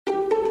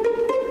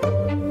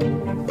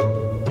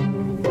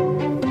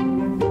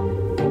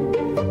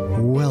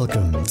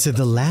to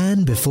The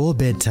Land Before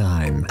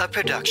Bedtime, a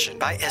production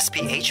by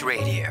SPH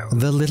Radio,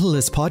 the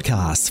littlest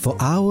podcast for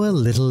our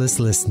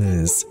littlest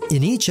listeners.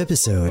 In each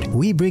episode,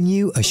 we bring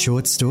you a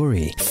short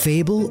story,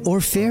 fable,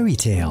 or fairy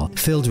tale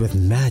filled with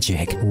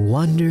magic,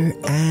 wonder,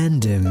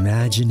 and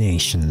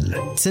imagination.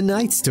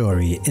 Tonight's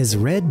story is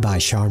read by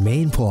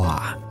Charmaine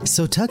Poir.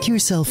 So tuck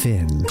yourself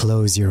in,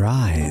 close your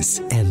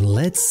eyes, and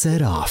let's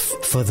set off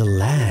for The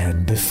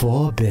Land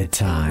Before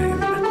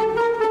Bedtime.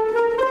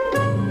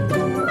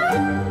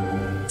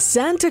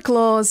 Santa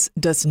Claus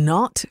does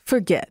not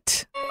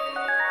forget.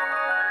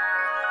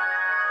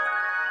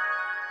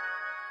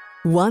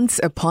 Once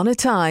upon a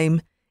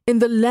time, in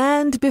the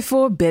land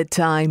before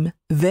bedtime,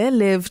 there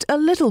lived a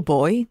little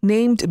boy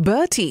named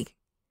Bertie.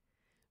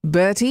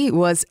 Bertie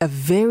was a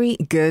very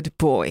good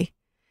boy.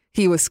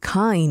 He was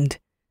kind,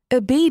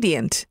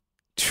 obedient,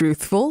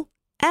 truthful,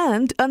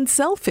 and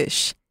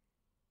unselfish.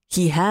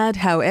 He had,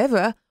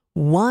 however,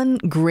 one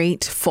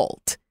great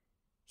fault.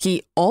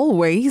 He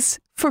always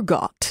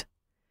forgot.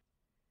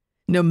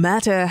 No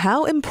matter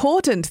how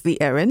important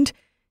the errand,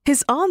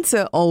 his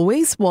answer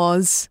always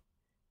was,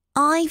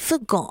 "I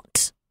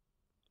forgot."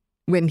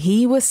 When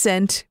he was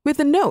sent with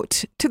a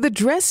note to the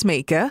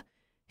dressmaker,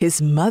 his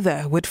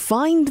mother would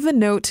find the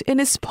note in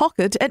his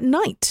pocket at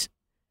night.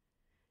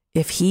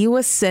 If he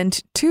was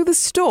sent to the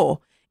store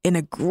in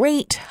a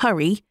great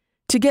hurry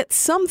to get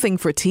something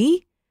for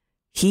tea,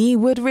 he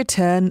would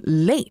return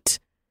late,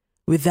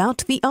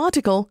 without the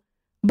article,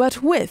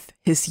 but with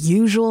his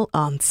usual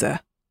answer.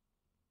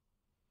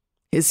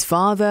 His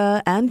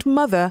father and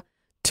mother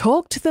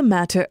talked the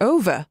matter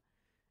over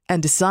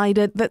and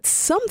decided that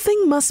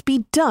something must be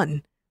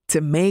done to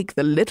make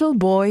the little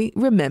boy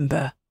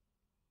remember.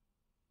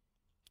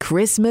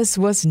 Christmas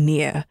was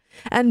near,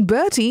 and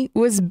Bertie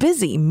was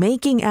busy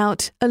making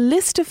out a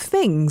list of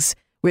things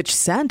which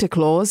Santa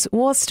Claus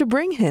was to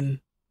bring him.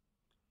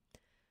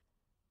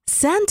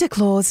 "Santa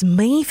Claus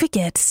may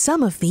forget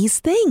some of these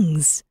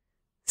things,"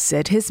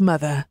 said his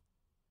mother.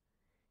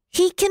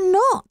 "He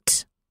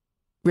cannot,"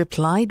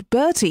 replied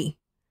Bertie,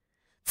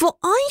 "for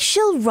I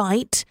shall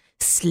write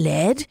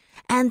sled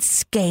and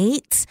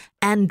skates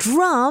and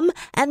drum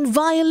and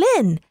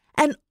violin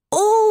and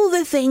all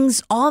the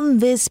things on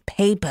this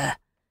paper.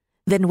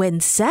 Then when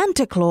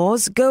Santa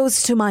Claus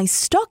goes to my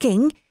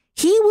stocking,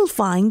 he will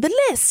find the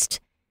list.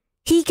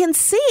 He can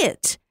see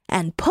it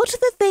and put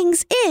the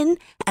things in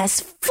as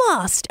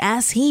fast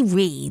as he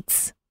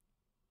reads."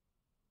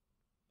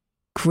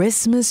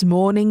 Christmas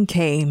morning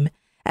came,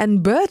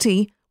 and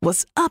Bertie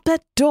was up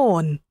at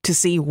dawn to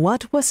see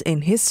what was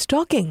in his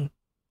stocking.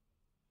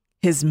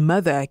 His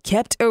mother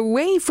kept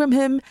away from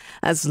him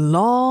as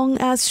long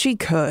as she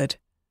could,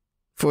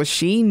 for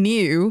she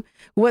knew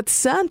what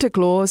Santa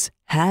Claus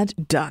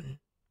had done.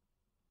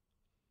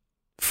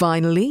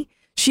 Finally,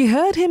 she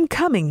heard him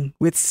coming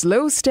with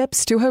slow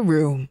steps to her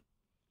room.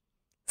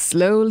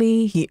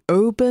 Slowly, he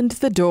opened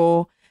the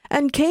door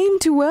and came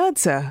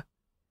towards her.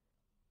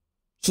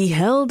 He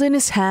held in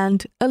his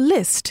hand a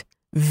list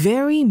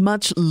very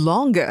much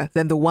longer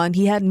than the one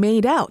he had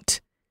made out.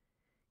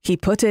 He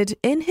put it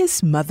in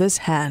his mother's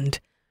hand,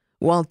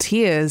 while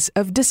tears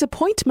of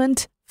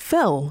disappointment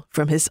fell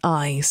from his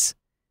eyes.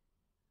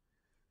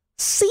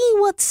 "See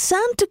what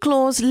Santa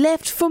Claus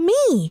left for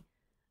me.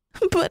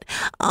 But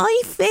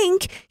I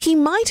think he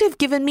might have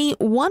given me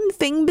one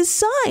thing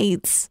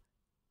besides."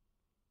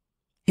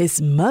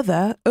 His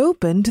mother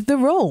opened the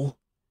roll.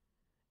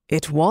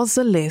 It was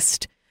a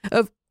list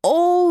of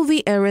all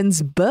the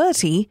errands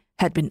Bertie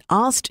had been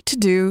asked to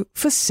do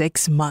for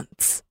 6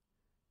 months.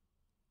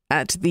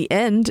 At the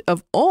end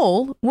of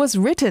all was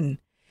written,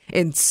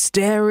 in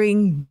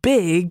staring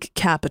big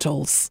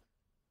capitals,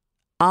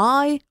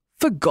 "I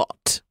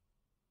forgot."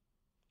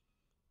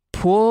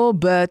 Poor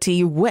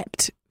Bertie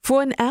wept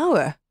for an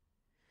hour.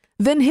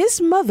 Then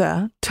his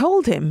mother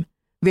told him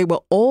they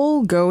were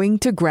all going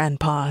to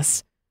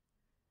Grandpa's.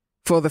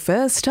 For the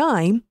first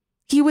time,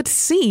 he would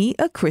see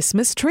a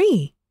Christmas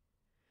tree.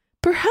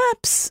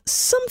 Perhaps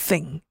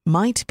something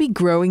might be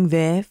growing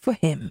there for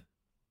him.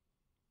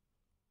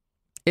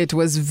 It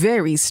was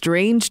very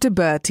strange to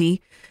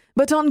Bertie,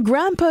 but on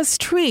Grandpa's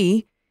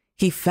tree,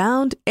 he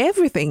found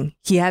everything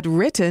he had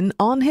written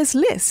on his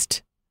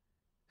list.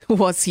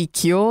 Was he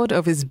cured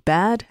of his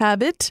bad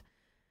habit?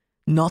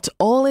 Not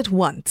all at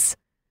once,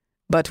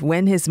 but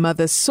when his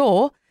mother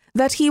saw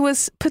that he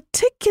was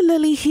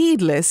particularly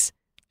heedless,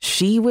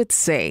 she would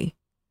say,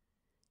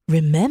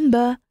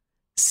 "Remember,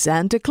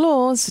 Santa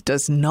Claus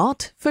does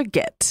not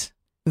forget."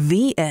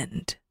 The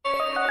end.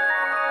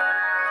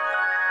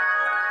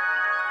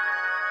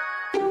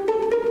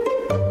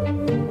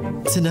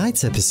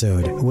 Tonight's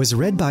episode was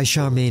read by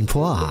Charmaine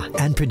Poir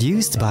and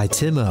produced by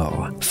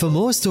Timo. For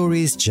more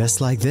stories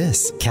just like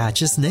this,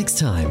 catch us next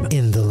time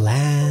in The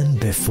Land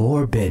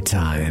Before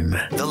Bedtime.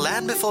 The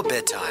Land Before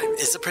Bedtime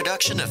is a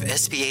production of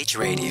SPH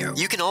Radio.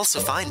 You can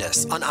also find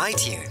us on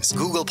iTunes,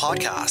 Google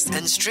Podcasts,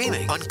 and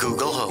streaming on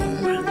Google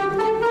Home.